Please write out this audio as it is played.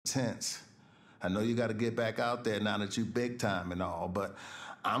tense. I know you got to get back out there now that you big time and all, but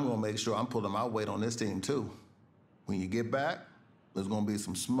I'm going to make sure I'm pulling my weight on this team too. When you get back, there's going to be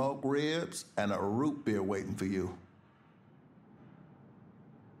some smoked ribs and a root beer waiting for you.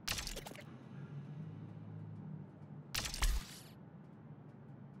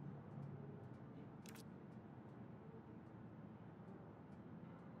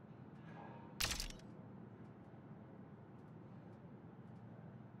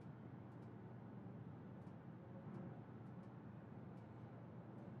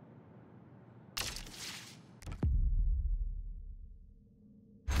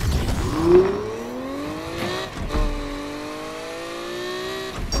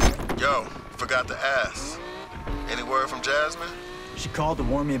 Yo, forgot to ask. Any word from Jasmine? She called to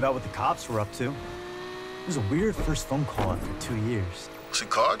warn me about what the cops were up to. It was a weird first phone call after 2 years. She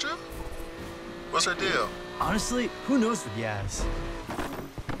called you? What's her deal? Honestly, who knows with Yaz?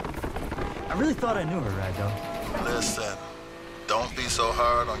 I really thought I knew her, Rado. Listen, don't be so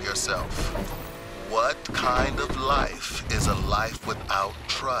hard on yourself. What kind of life is a life without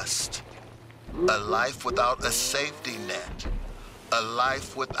trust? A life without a safety net? A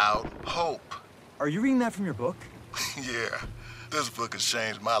life without hope? Are you reading that from your book? Yeah, this book has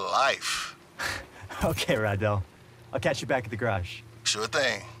changed my life. Okay, Rado. I'll catch you back at the garage. Sure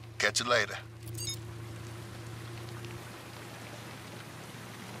thing. Catch you later.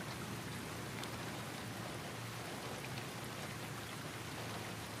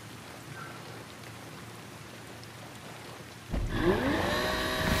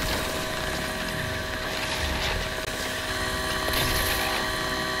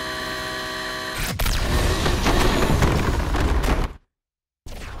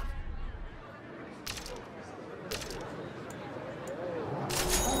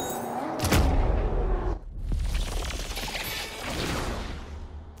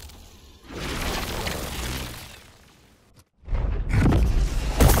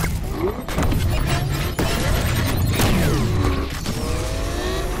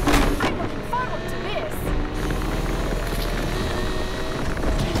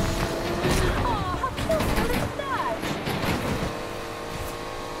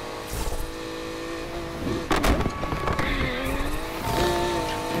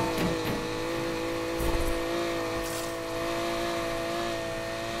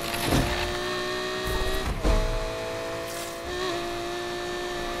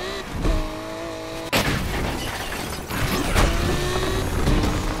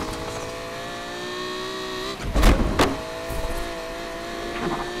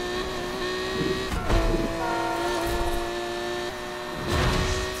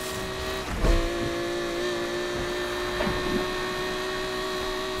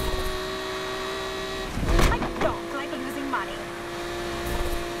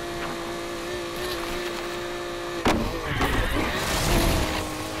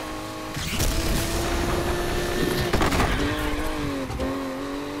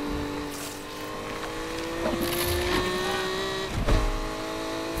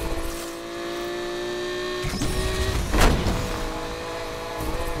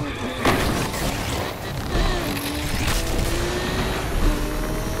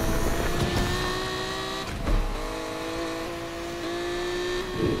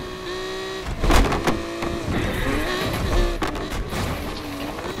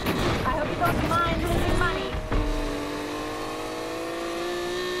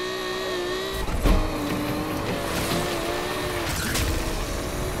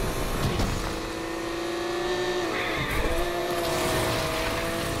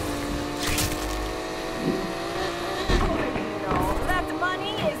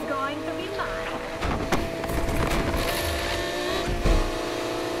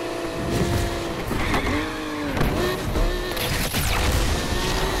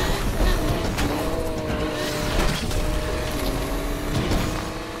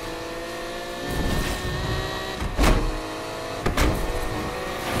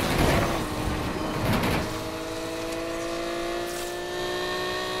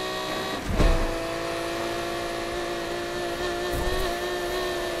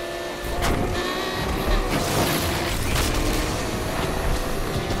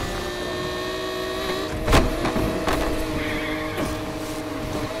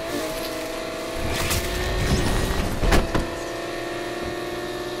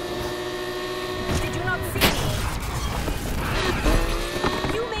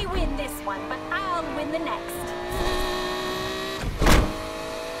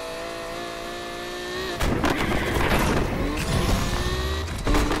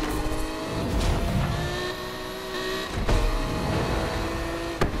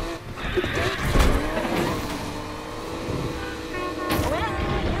 you did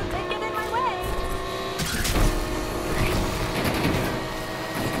get in my way.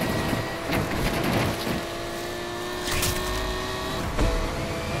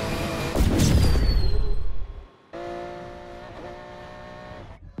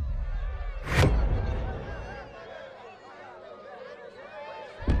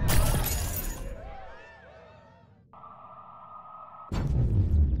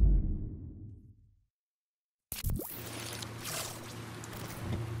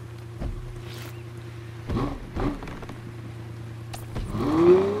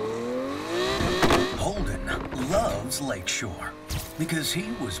 Lakeshore because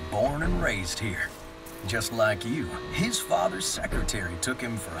he was born and raised here. Just like you, his father's secretary took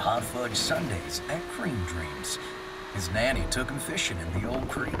him for hot fudge sundaes at Cream Dreams. His nanny took him fishing in the old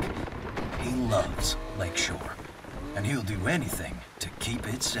creek. He loves Lakeshore, and he'll do anything to keep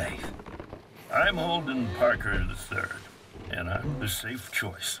it safe. I'm Holden Parker III, and I'm the safe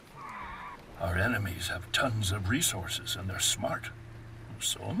choice. Our enemies have tons of resources, and they're smart.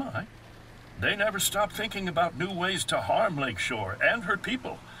 So am I. They never stop thinking about new ways to harm Lakeshore and her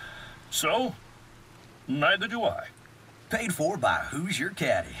people. So, neither do I. Paid for by Who's Your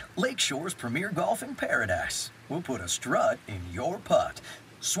Caddy, Lakeshore's premier golfing paradise. We'll put a strut in your putt.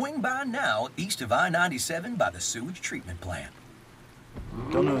 Swing by now east of I-97 by the sewage treatment plant.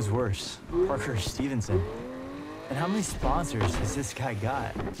 Don't know who's worse, Parker or Stevenson. And how many sponsors has this guy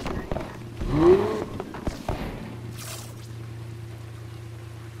got?